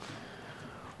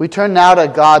We turn now to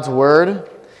God's Word,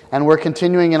 and we're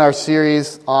continuing in our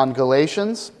series on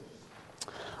Galatians.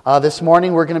 This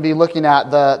morning we're going to be looking at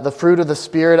the fruit of the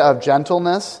Spirit of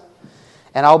gentleness,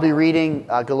 and I'll be reading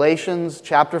Galatians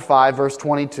chapter 5, verse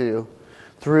 22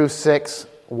 through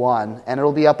 6:1, and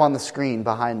it'll be up on the screen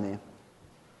behind me.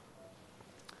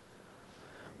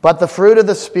 But the fruit of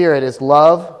the Spirit is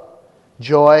love,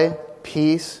 joy,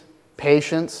 peace,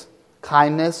 patience,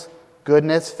 kindness,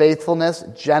 goodness, faithfulness,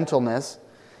 gentleness,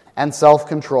 and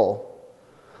self-control.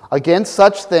 Against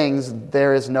such things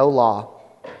there is no law.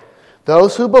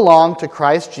 Those who belong to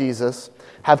Christ Jesus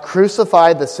have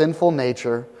crucified the sinful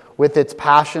nature with its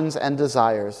passions and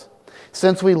desires.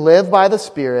 Since we live by the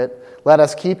Spirit, let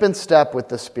us keep in step with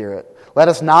the Spirit. Let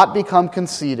us not become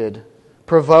conceited,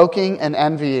 provoking and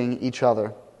envying each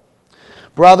other.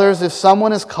 Brothers, if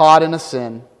someone is caught in a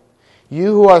sin,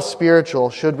 you who are spiritual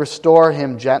should restore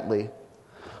him gently.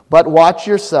 But watch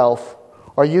yourself,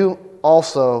 or you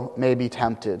also may be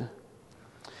tempted.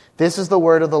 This is the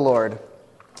word of the Lord.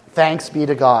 Thanks be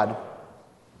to God.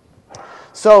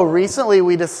 So recently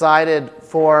we decided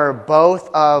for both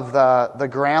of the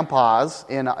grandpas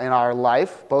in our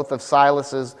life, both of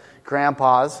Silas's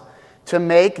grandpas, to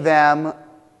make them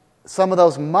some of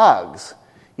those mugs.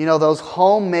 You know, those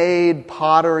homemade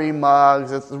pottery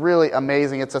mugs. It's really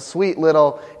amazing. It's a sweet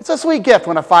gift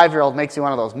when a 5-year-old makes you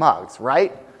one of those mugs,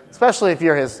 right? Especially if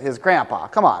you're his grandpa.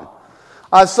 Come on.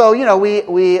 So, you know,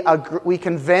 we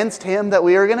convinced him that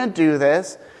we were going to do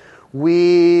this.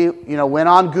 We, went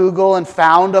on Google and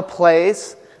found a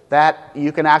place that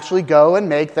you can actually go and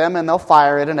make them, and they'll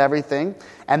fire it and everything.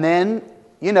 And then,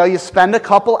 you spend a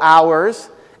couple hours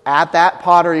at that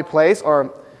pottery place,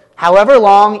 or however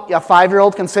long a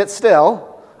 5-year-old can sit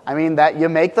still. That you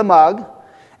make the mug,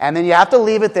 and then you have to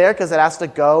leave it there because it has to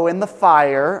go in the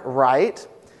fire, right?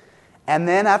 And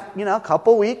then, after, a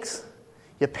couple weeks,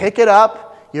 you pick it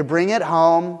up, you bring it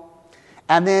home,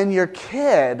 and then your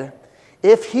kid,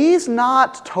 if he's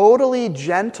not totally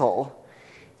gentle,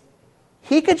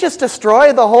 he could just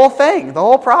destroy the whole thing, the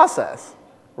whole process,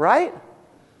 right?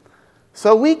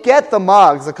 So we get the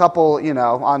mugs a couple,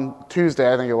 on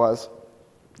Tuesday, I think it was.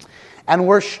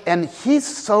 And he's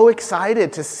so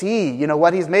excited to see,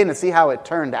 what he's made and see how it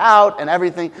turned out and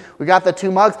everything. We got the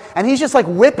 2 mugs, and he's just like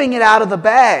whipping it out of the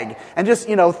bag and just,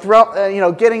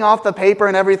 getting off the paper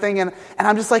and everything. And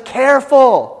I'm just like,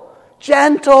 careful,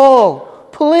 gentle,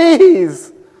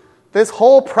 please. This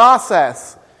whole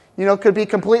process, could be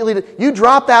completely, you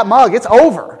drop that mug, it's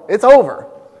over. It's over.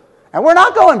 And we're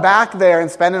not going back there and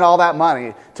spending all that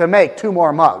money to make 2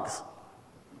 more mugs.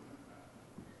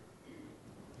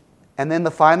 And then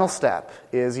the final step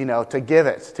is, to give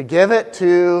it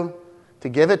to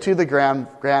the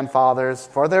grandfathers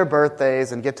for their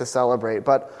birthdays and get to celebrate.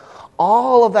 But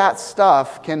all of that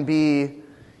stuff can be,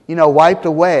 wiped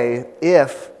away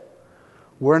if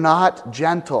we're not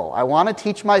gentle. I want to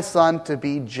teach my son to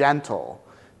be gentle,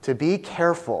 to be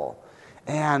careful.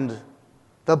 And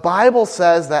the Bible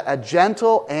says that a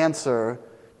gentle answer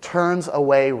turns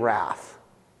away wrath.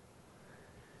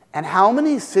 And how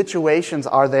many situations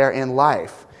are there in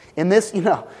life, in this,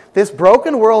 this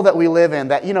broken world that we live in,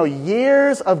 that,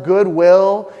 years of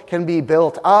goodwill can be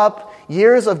built up,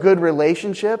 years of good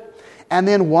relationship, and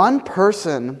then one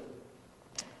person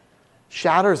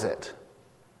shatters it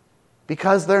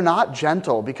because they're not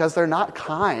gentle, because they're not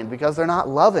kind, because they're not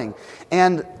loving.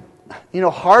 And,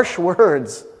 harsh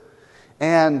words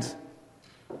and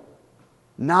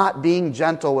not being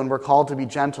gentle when we're called to be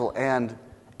gentle, and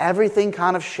everything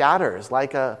kind of shatters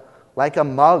like a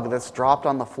mug that's dropped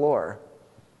on the floor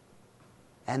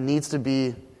and needs to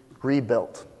be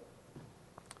rebuilt.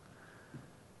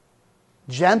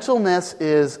 Gentleness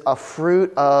is a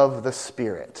fruit of the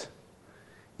Spirit.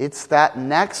 It's that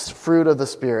next fruit of the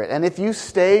Spirit. And if you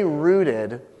stay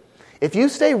rooted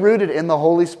in the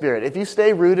Holy Spirit, if you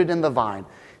stay rooted in the vine,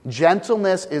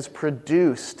 gentleness is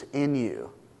produced in you.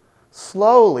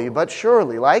 Slowly but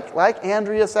surely, like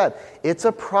Andrea said, it's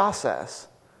a process.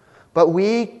 But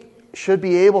we should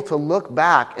be able to look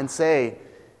back and say,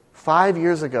 5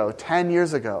 years ago, 10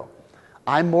 years ago,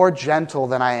 I'm more gentle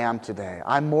than I am today.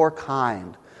 I'm more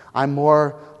kind. I'm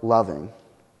more loving.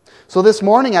 So this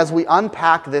morning, as we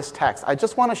unpack this text, I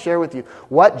just want to share with you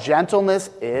what gentleness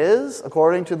is,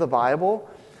 according to the Bible,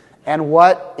 and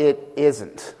what it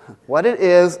isn't. What it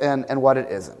is and what it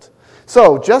isn't.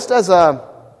 So just as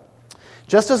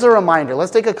a reminder,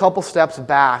 let's take a couple steps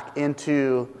back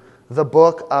into the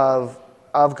book of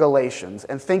Galatians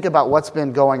and think about what's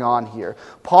been going on here.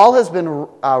 Paul has been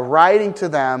writing to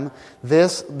them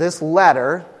this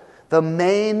letter, the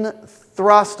main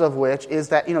thrust of which is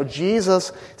that,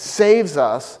 Jesus saves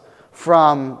us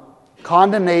from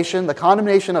condemnation, the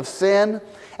condemnation of sin,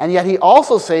 and yet he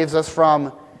also saves us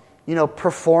from,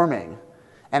 performing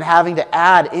and having to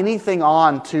add anything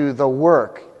on to the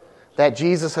work that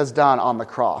Jesus has done on the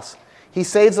cross. He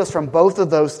saves us from both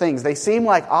of those things. They seem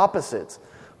like opposites,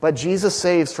 but Jesus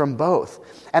saves from both.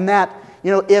 And that,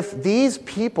 if these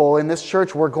people in this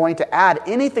church were going to add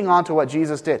anything onto what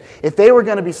Jesus did, if they were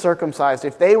going to be circumcised,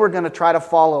 if they were going to try to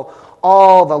follow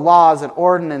all the laws and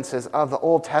ordinances of the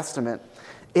Old Testament,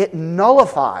 it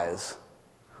nullifies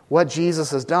what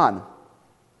Jesus has done.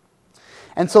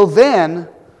 And so then,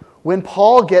 when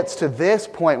Paul gets to this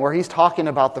point where he's talking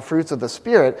about the fruits of the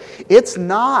Spirit, it's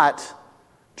not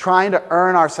trying to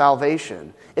earn our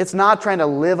salvation. It's not trying to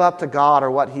live up to God or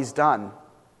what he's done.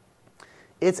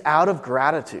 It's out of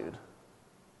gratitude.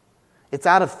 It's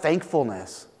out of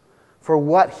thankfulness for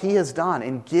what he has done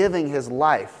in giving his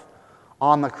life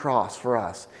on the cross for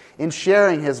us, in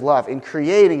sharing his love, in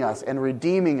creating us and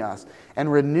redeeming us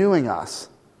and renewing us.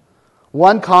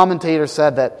 One commentator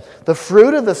said that the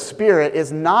fruit of the Spirit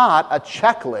is not a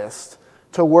checklist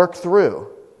to work through,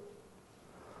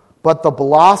 but the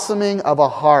blossoming of a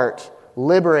heart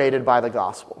liberated by the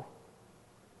gospel.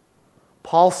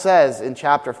 Paul says in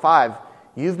chapter 5,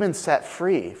 you've been set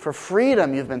free. For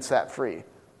freedom, you've been set free.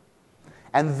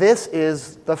 And this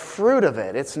is the fruit of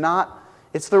it. It's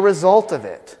the result of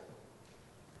it.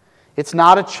 It's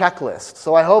not a checklist.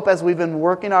 So I hope as we've been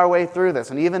working our way through this,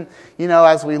 and even,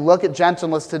 as we look at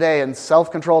gentleness today and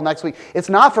self-control next week, it's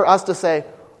not for us to say,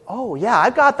 oh, yeah,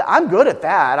 I've got that. I'm good at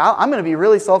that. I'm going to be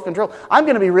really self-controlled. I'm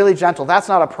going to be really gentle. That's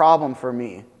not a problem for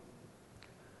me.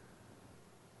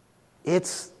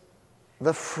 It's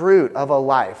the fruit of a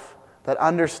life that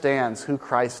understands who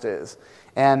Christ is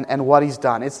and what he's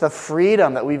done. It's the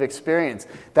freedom that we've experienced,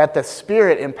 that the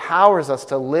Spirit empowers us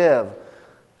to live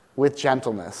with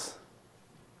gentleness.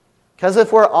 Because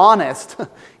if we're honest,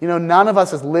 none of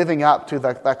us is living up to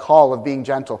the call of being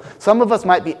gentle. Some of us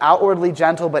might be outwardly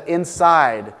gentle, but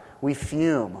inside we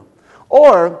fume.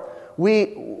 Or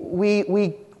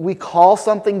we call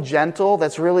something gentle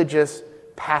that's really just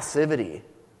passivity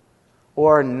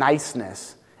or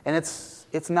niceness. And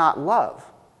it's not love.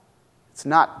 It's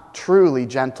not truly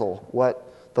gentle,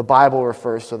 what the Bible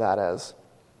refers to that as.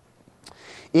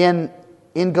 In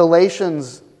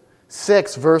Galatians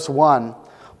 6, verse 1,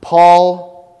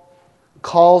 Paul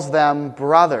calls them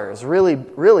brothers, really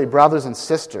brothers and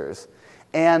sisters.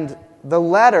 And the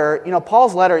letter,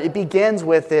 Paul's letter, it begins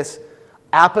with this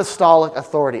apostolic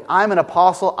authority. I'm an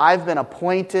apostle, I've been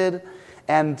appointed,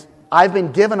 and I've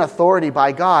been given authority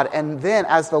by God. And then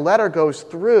as the letter goes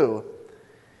through,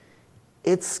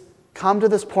 it's come to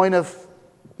this point of,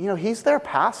 he's their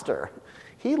pastor.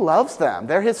 He loves them.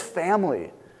 They're his family.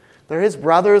 They're his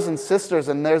brothers and sisters,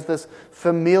 and there's this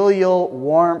familial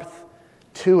warmth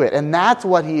to it. And that's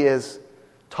what he is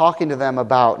talking to them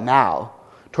about now,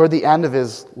 toward the end of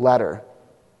his letter.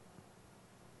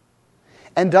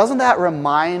 And doesn't that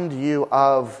remind you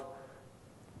of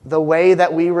the way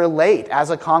that we relate as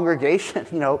a congregation?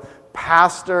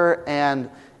 Pastor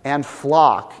and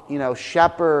flock,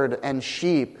 shepherd and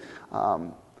sheep,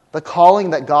 the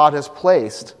calling that God has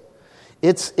placed.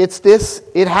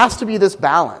 It has to be this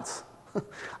balance.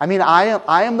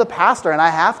 I am the pastor, and I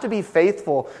have to be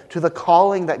faithful to the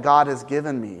calling that God has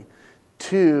given me.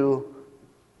 To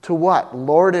what?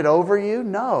 Lord it over you?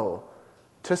 No.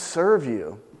 To serve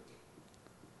you.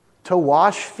 To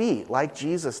wash feet like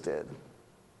Jesus did.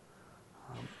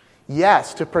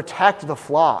 Yes, to protect the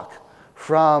flock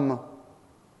from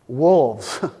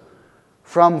wolves,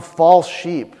 from false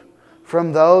sheep,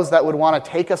 from those that would want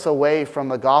to take us away from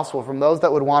the gospel, from those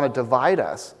that would want to divide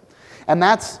us. And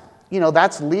that's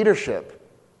leadership.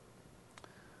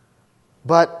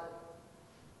 But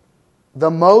the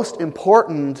most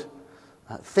important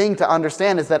thing to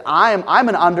understand is that I'm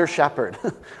an under-shepherd.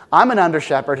 I'm an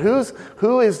under-shepherd.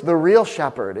 Who is the real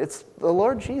shepherd? It's the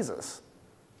Lord Jesus.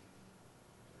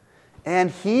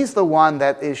 And he's the one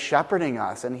that is shepherding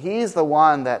us, and he's the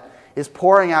one that is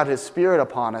pouring out his Spirit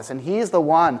upon us, and he's the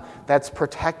one that's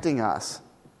protecting us.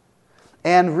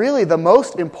 And really, the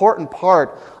most important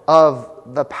part of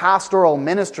the pastoral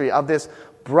ministry of this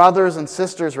brothers and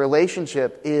sisters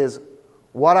relationship is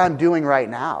what I'm doing right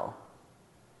now.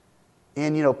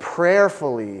 In,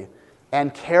 prayerfully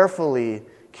and carefully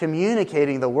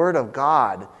communicating the Word of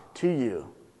God to you.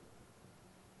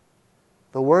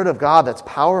 The Word of God that's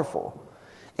powerful.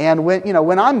 And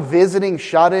when I'm visiting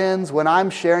shut-ins, when I'm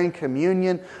sharing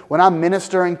communion, when I'm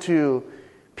ministering to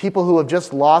people who have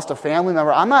just lost a family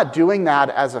member, I'm not doing that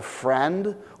as a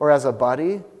friend or as a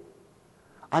buddy.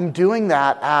 I'm doing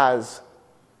that as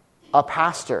a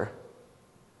pastor.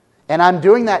 And I'm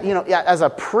doing that, as a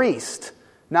priest,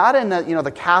 not in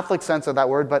the Catholic sense of that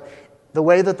word, but the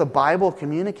way that the Bible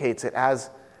communicates it, as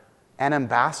an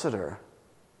ambassador,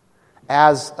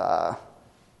 as a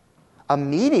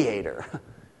mediator,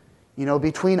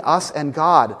 between us and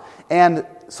God. And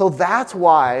so that's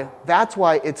why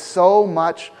it's so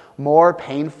much more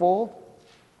painful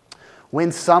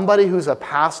when somebody who's a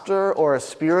pastor or a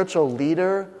spiritual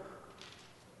leader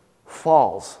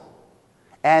falls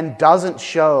and doesn't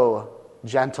show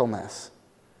gentleness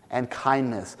and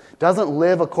kindness, doesn't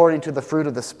live according to the fruit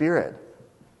of the Spirit.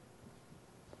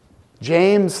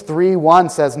 James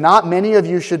 3:1 says, "Not many of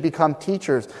you should become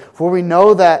teachers, for we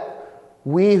know that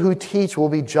we who teach will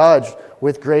be judged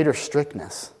with greater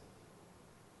strictness."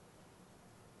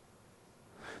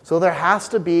 So there has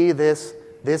to be this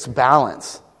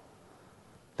balance,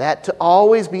 that to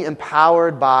always be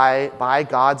empowered by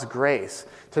God's grace,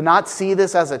 to not see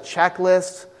this as a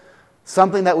checklist,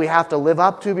 something that we have to live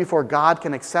up to before God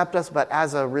can accept us, but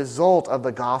as a result of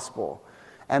the gospel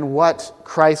and what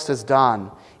Christ has done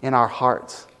in our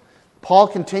hearts. Paul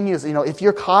continues, if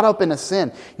you're caught up in a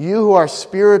sin, you who are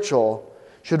spiritual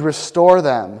should restore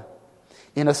them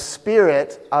in a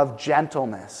spirit of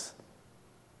gentleness.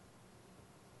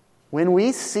 When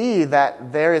we see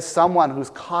that there is someone who's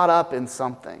caught up in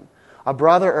something, a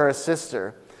brother or a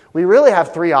sister, we really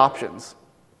have three options.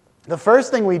 The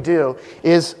first thing we do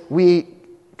is we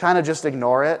kind of just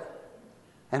ignore it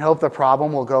and hope the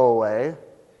problem will go away.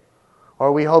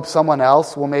 Or we hope someone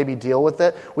else will maybe deal with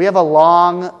it. We have a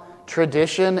long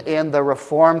tradition in the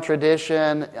Reformed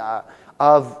tradition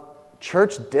of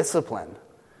church discipline.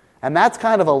 And that's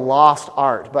kind of a lost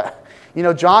art. But,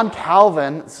 John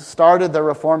Calvin started the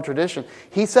Reformed tradition.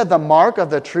 He said the mark of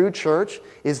the true church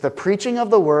is the preaching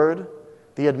of the word,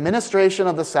 the administration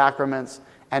of the sacraments,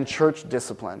 and church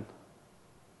discipline.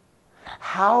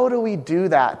 How do we do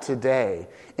that today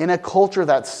in a culture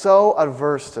that's so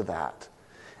averse to that?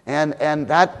 And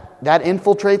that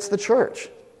infiltrates the church.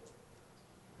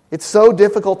 It's so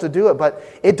difficult to do it, but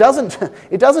it doesn't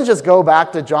just go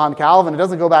back to John Calvin. It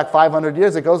doesn't go back 500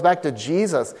 years. It goes back to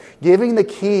Jesus giving the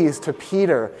keys to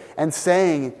Peter and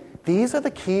saying, these are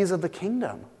the keys of the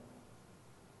kingdom.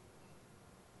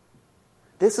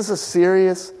 This is a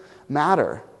serious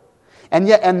matter. And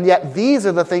yet these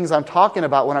are the things I'm talking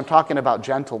about when I'm talking about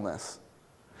gentleness.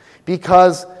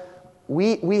 Because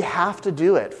we have to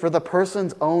do it for the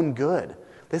person's own good.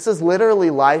 This is literally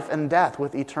life and death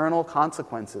with eternal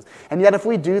consequences. And yet if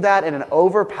we do that in an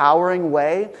overpowering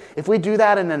way, if we do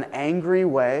that in an angry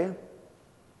way,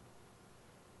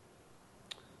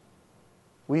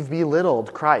 we've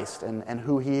belittled Christ and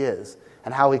who He is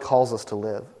and how He calls us to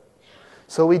live.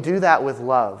 So we do that with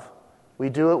love. We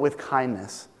do it with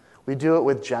kindness. We do it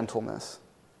with gentleness.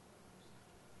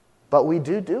 But we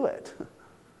do it.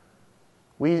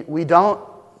 We don't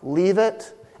leave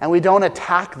it, and we don't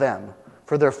attack them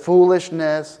for their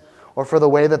foolishness or for the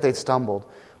way that they stumbled.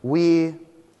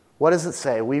 What does it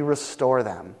say? We restore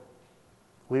them.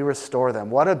 We restore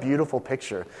them. What a beautiful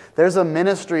picture. There's a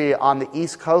ministry on the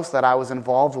East Coast that I was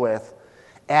involved with,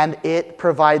 and it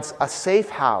provides a safe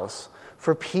house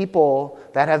for people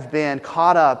that have been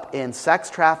caught up in sex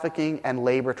trafficking and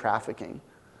labor trafficking.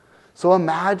 So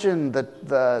imagine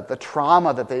the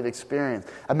trauma that they've experienced.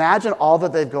 Imagine all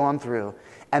that they've gone through.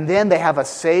 And then they have a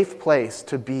safe place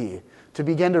to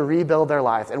begin to rebuild their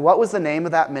lives. And what was the name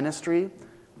of that ministry?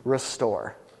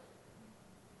 Restore.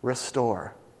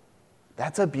 Restore.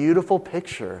 That's a beautiful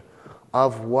picture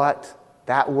of what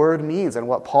that word means and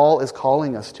what Paul is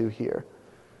calling us to here.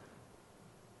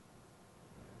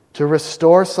 To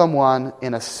restore someone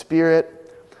in a spirit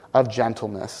of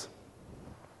gentleness.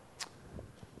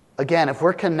 Again, if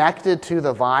we're connected to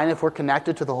the vine, if we're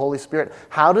connected to the Holy Spirit,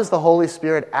 how does the Holy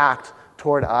Spirit act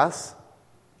toward us?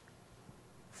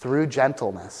 Through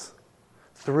gentleness,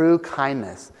 through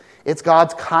kindness. It's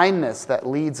God's kindness that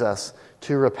leads us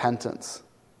to repentance.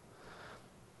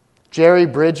 Jerry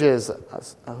Bridges,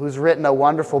 who's written a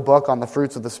wonderful book on the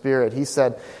fruits of the Spirit, he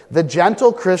said, "The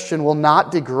gentle Christian will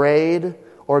not degrade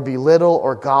or belittle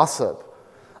or gossip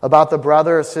about the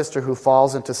brother or sister who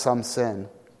falls into some sin.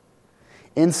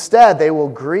 Instead, they will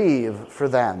grieve for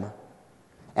them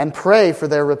and pray for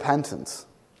their repentance.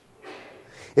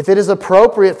 If it is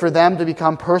appropriate for them to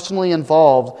become personally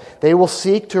involved, they will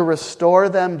seek to restore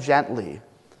them gently,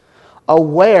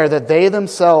 aware that they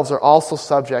themselves are also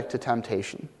subject to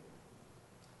temptation."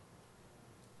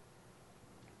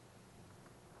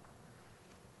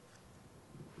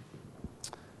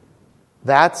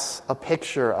 That's a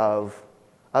picture of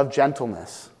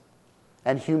gentleness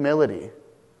and humility,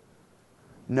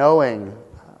 knowing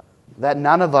that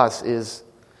none of us is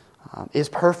is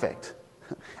perfect.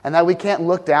 And that we can't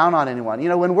look down on anyone.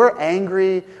 When we're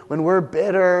angry, when we're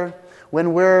bitter,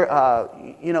 when we're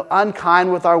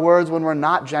unkind with our words, when we're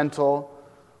not gentle,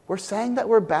 we're saying that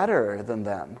we're better than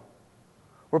them.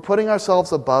 We're putting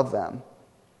ourselves above them.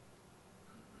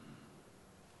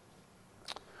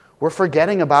 We're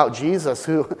forgetting about Jesus,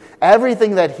 who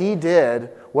everything that he did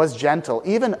was gentle.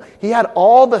 Even he had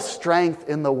all the strength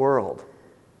in the world.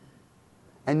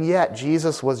 And yet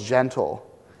Jesus was gentle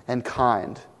and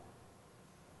kind.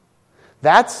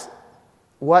 That's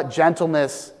what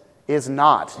gentleness is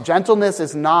not. Gentleness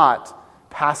is not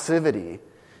passivity.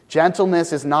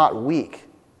 Gentleness is not weak.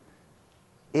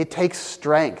 It takes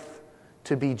strength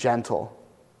to be gentle.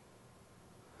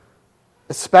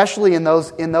 Especially in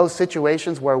those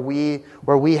situations where we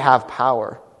have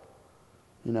power.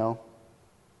 When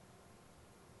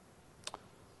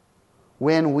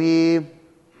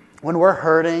we're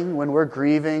hurting, when we're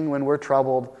grieving, when we're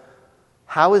troubled,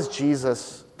 how is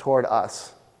Jesus toward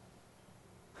us?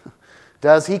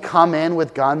 Does he come in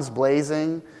with guns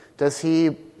blazing? Does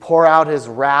he pour out his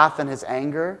wrath and his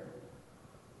anger?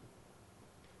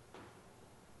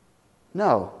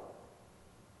 No.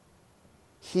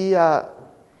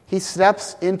 He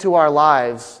steps into our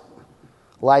lives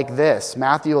like this.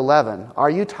 Matthew 11. Are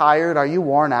you tired? Are you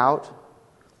worn out?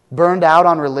 Burned out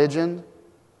on religion?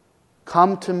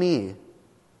 Come to me.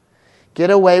 Get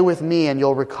away with me and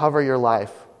you'll recover your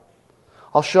life.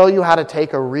 I'll show you how to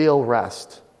take a real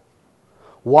rest.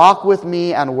 Walk with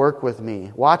me and work with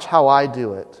me. Watch how I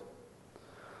do it.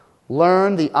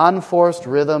 Learn the unforced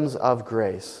rhythms of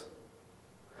grace.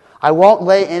 I won't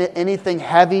lay anything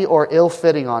heavy or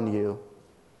ill-fitting on you.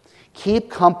 Keep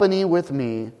company with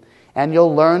me, and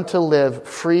you'll learn to live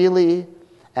freely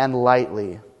and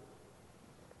lightly.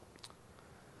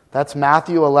 That's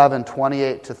Matthew 11,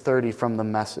 28 to 30 from the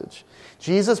Message.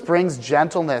 Jesus brings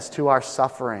gentleness to our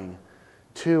suffering,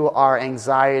 to our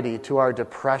anxiety, to our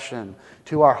depression,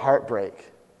 to our heartbreak.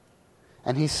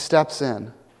 And he steps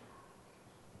in.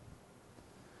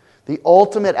 The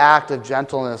ultimate act of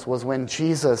gentleness was when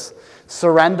Jesus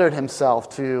surrendered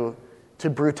himself to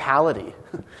brutality.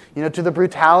 To the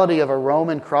brutality of a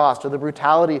Roman cross, to the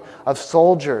brutality of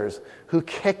soldiers who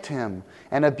kicked him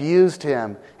and abused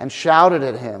him and shouted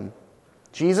at him.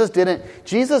 Jesus,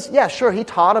 he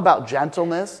taught about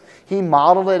gentleness. He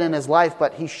modeled it in his life,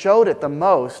 but he showed it the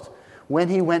most when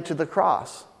he went to the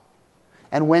cross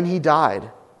and when he died.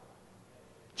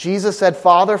 Jesus said,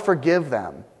 Father, forgive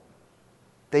them.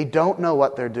 They don't know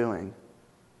what they're doing.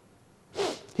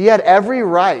 He had every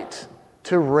right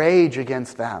to rage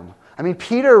against them.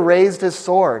 Peter raised his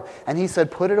sword and he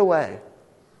said, put it away.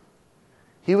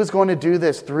 He was going to do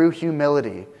this through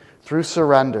humility, through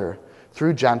surrender,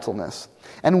 through gentleness.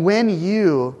 And when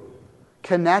you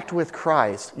connect with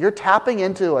Christ, you're tapping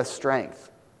into a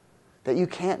strength that you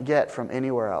can't get from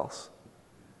anywhere else.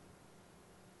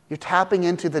 You're tapping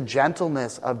into the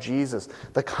gentleness of Jesus,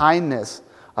 the kindness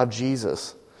of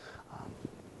Jesus.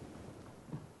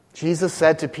 Jesus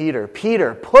said to Peter,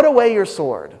 Peter, put away your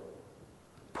sword.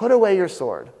 Put away your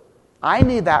sword. I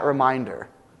need that reminder.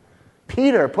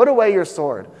 Peter, put away your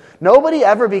sword. Nobody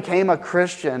ever became a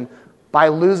Christian by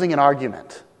losing an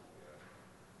argument.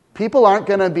 People aren't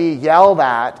going to be yelled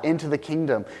at into the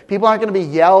kingdom. People aren't going to be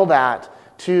yelled at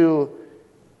to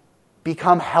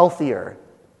become healthier.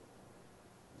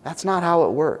 That's not how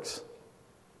it works.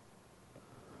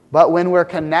 But when we're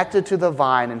connected to the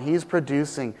vine and he's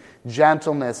producing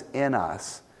gentleness in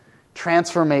us,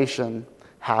 transformation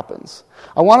happens.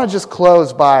 I want to just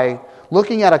close by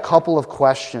looking at a couple of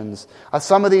questions.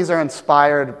 Some of these are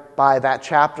inspired by that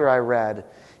chapter I read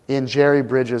in Jerry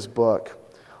Bridges' book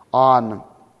on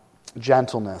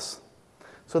gentleness.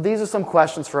 So these are some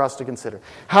questions for us to consider.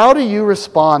 How do you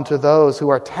respond to those who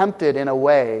are tempted in a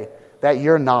way that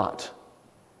you're not?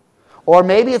 Or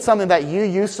maybe it's something that you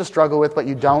used to struggle with but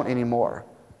you don't anymore.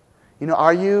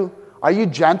 Are you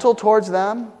gentle towards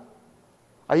them?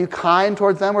 Are you kind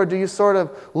towards them? Or do you sort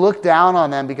of look down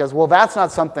on them because, well, that's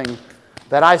not something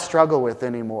that I struggle with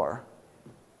anymore?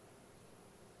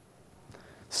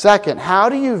 Second, how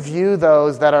do you view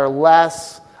those that are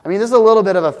less, this is a little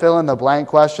bit of a fill-in-the-blank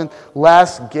question,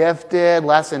 less gifted,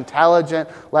 less intelligent,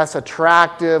 less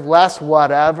attractive, less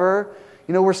whatever?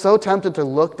 We're so tempted to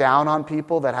look down on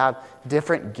people that have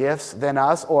different gifts than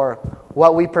us or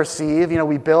what we perceive.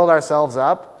 We build ourselves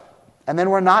up, and then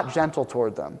we're not gentle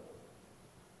toward them.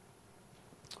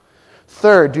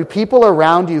 Third, do people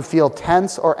around you feel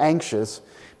tense or anxious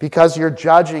because you're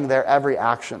judging their every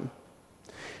action?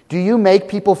 Do you make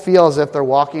people feel as if they're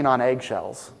walking on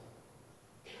eggshells?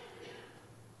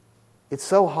 It's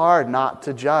so hard not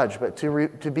to judge, but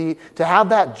to have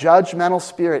that judgmental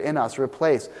spirit in us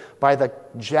replaced by the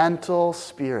gentle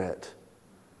spirit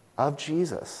of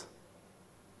Jesus.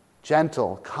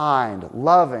 Gentle, kind,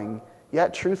 loving,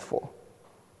 yet truthful.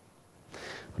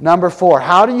 Number 4,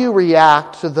 how do you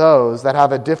react to those that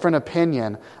have a different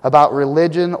opinion about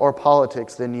religion or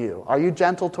politics than you? Are you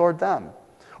gentle toward them?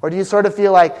 Or do you sort of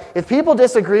feel like, if people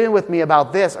disagree with me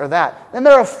about this or that, then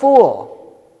they're a fool?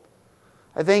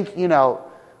 I think,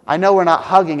 I know we're not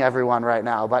hugging everyone right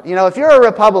now, but, if you're a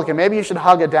Republican, maybe you should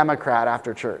hug a Democrat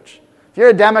after church. If you're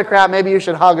a Democrat, maybe you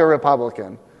should hug a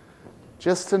Republican.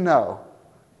 Just to know,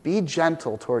 be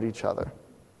gentle toward each other.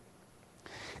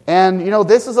 And,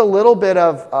 this is a little bit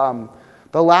of,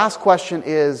 the last question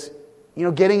is,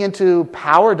 getting into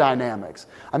power dynamics.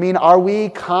 I mean, are we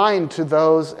kind to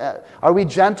those, are we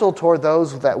gentle toward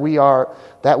those that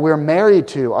we're married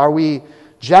to? Are we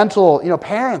gentle,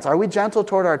 parents, are we gentle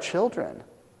toward our children?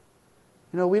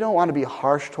 We don't want to be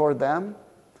harsh toward them.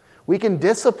 We can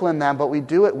discipline them, but we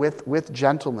do it with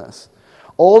gentleness.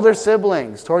 Older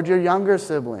siblings toward your younger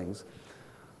siblings.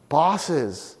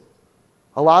 Bosses.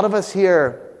 A lot of us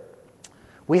here,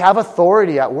 we have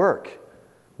authority at work.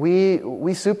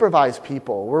 We supervise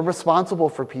people. We're responsible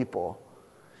for people.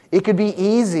 It could be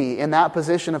easy in that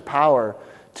position of power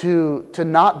to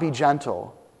not be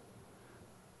gentle.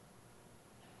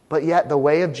 But yet the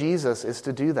way of Jesus is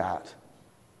to do that.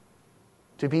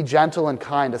 To be gentle and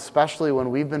kind, especially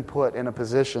when we've been put in a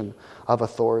position of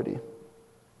authority.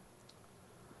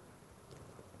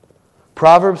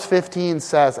 Proverbs 15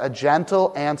 says, "A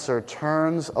gentle answer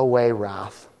turns away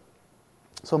wrath."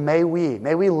 So may we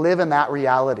live in that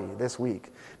reality this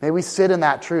week. May we sit in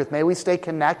that truth. May we stay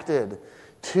connected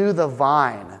to the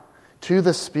vine, to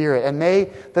the Spirit. And may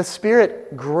the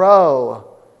Spirit grow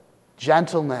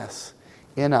gentleness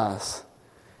in us.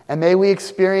 And may we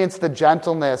experience the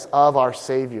gentleness of our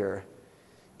Savior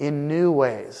in new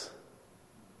ways.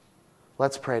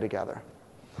 Let's pray together.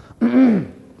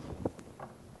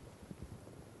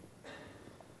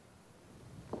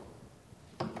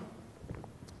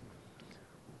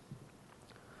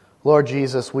 Lord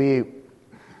Jesus, we're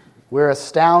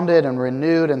astounded and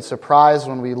renewed and surprised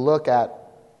when we look at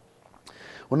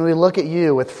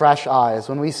you with fresh eyes,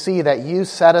 when we see that you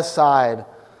set aside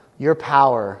your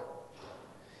power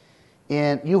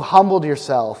and you humbled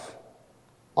yourself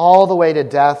all the way to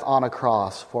death on a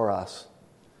cross for us.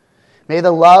 May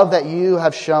the love that you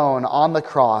have shown on the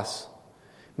cross,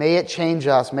 may it change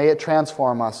us, may it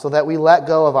transform us so that we let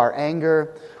go of our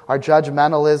anger, our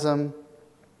judgmentalism,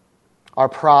 our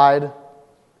pride,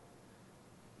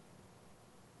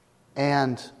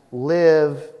 and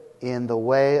live in the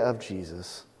way of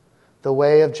Jesus, the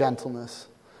way of gentleness.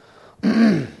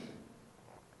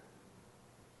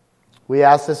 We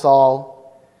ask this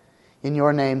all in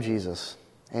your name, Jesus.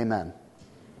 Amen.